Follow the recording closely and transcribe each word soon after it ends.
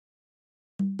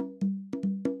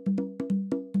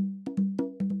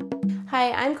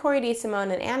Hi, I'm Cori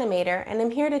DiSimone, an animator, and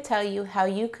I'm here to tell you how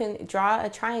you can draw a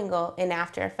triangle in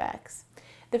After Effects.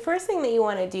 The first thing that you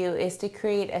want to do is to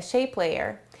create a shape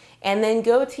layer and then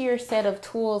go to your set of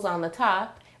tools on the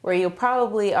top where you'll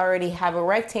probably already have a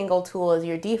rectangle tool as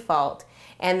your default,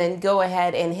 and then go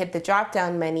ahead and hit the drop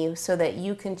down menu so that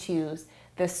you can choose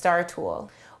the star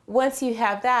tool. Once you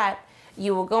have that,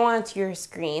 you will go onto your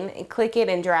screen and click it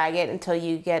and drag it until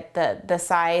you get the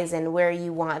size and where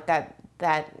you want that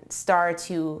star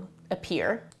to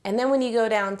appear. And then when you go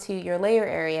down to your layer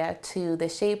area, to the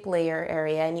shape layer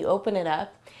area, and you open it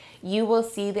up, you will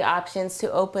see the options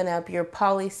to open up your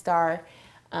polystar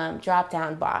drop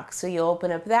down box. So you'll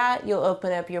open up that, you'll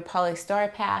open up your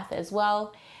polystar path as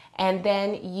well, and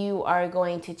then you are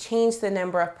going to change the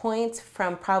number of points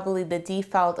from probably the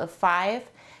default of 5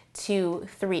 to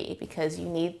 3 because you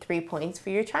need 3 points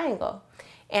for your triangle.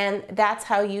 And that's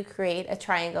how you create a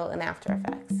triangle in After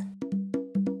Effects.